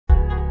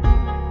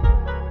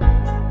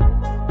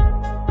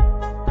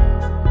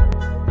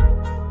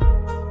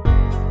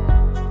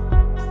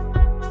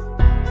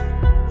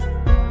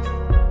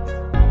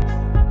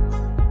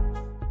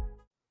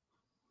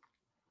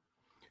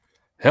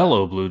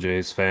Hello, Blue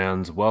Jays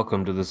fans.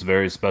 Welcome to this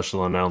very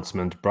special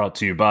announcement brought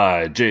to you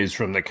by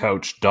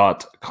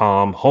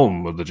jaysfromthecouch.com,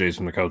 home of the Jays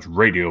from the Couch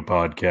radio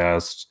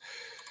podcast.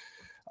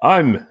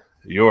 I'm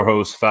your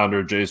host,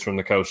 founder of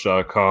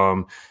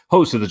jaysfromthecouch.com,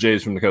 host of the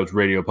Jays from the Couch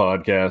radio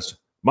podcast.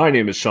 My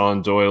name is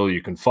Sean Doyle.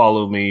 You can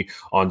follow me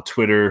on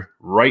Twitter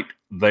right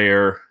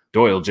there,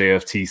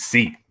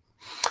 DoyleJFTC.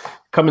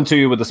 Coming to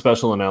you with a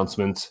special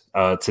announcement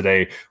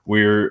today.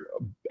 We're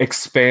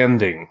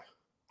expanding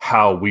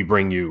how we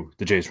bring you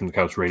the Jays from the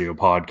Couch radio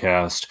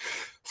podcast.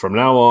 From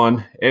now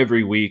on,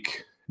 every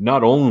week,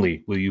 not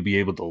only will you be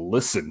able to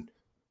listen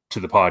to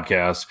the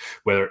podcast,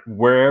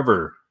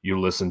 wherever you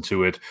listen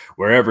to it,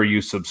 wherever you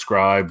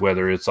subscribe,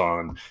 whether it's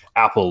on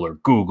Apple or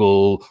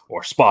Google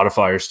or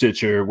Spotify or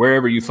Stitcher,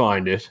 wherever you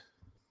find it,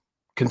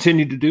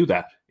 continue to do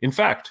that. In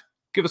fact,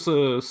 give us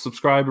a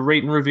subscribe, a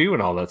rate, and review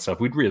and all that stuff.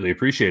 We'd really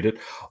appreciate it.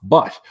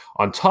 But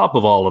on top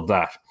of all of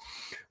that,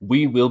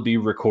 we will be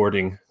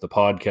recording the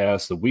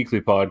podcast, the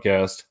weekly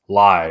podcast,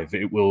 live.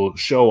 It will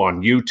show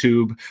on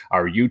YouTube,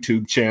 our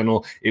YouTube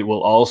channel. It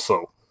will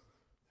also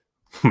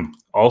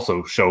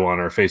show on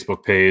our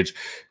Facebook page.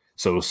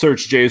 So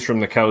search Jays from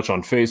the Couch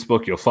on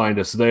Facebook. You'll find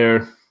us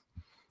there.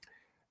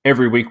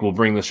 Every week we'll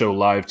bring the show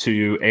live to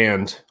you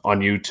and on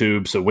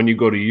YouTube. So when you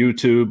go to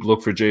YouTube,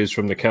 look for Jays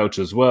from the Couch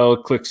as well.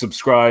 Click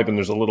subscribe, and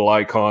there's a little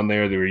icon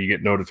there where you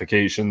get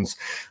notifications.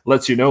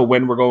 Lets you know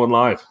when we're going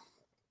live.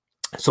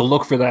 So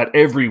look for that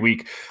every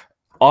week.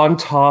 On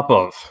top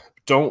of,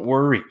 don't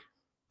worry,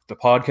 the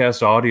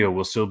podcast audio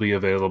will still be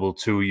available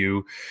to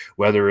you,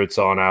 whether it's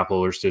on Apple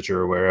or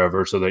Stitcher or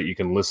wherever, so that you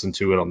can listen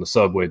to it on the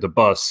subway, the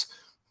bus,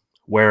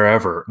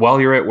 wherever,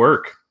 while you're at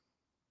work.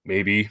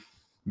 Maybe,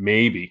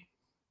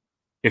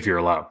 if you're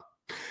allowed.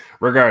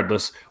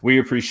 Regardless, we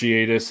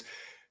appreciate it.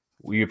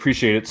 We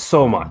appreciate it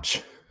so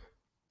much.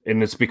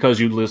 And it's because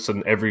you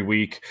listen every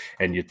week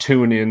and you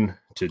tune in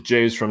to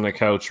Jays from the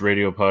Couch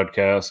radio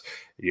podcast.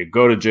 You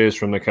go to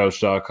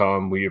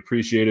jaysfromthecouch.com. We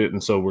appreciate it.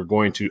 And so we're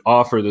going to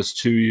offer this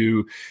to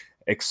you,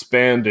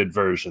 expanded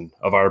version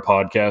of our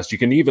podcast. You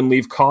can even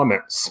leave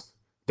comments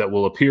that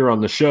will appear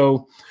on the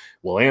show.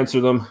 We'll answer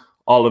them.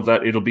 All of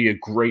that. It'll be a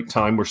great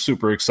time. We're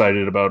super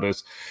excited about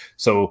it.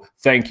 So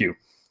thank you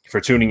for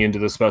tuning into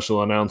the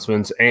special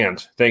announcements, and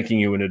thanking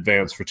you in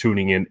advance for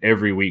tuning in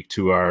every week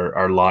to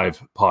our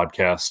live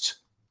podcast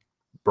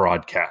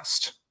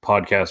broadcast.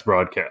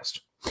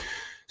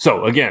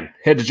 So again,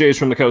 head to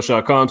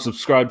jaysfromthecouch.com,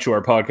 subscribe to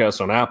our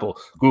podcast on Apple,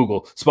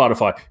 Google,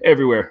 Spotify,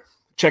 everywhere.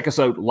 Check us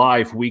out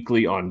live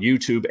weekly on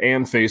YouTube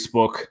and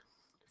Facebook.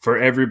 For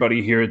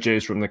everybody here at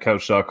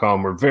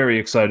jaysfromthecouch.com, we're very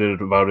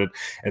excited about it.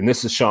 And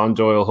this is Sean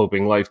Doyle,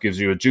 hoping life gives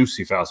you a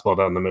juicy fastball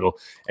down the middle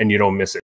and you don't miss it.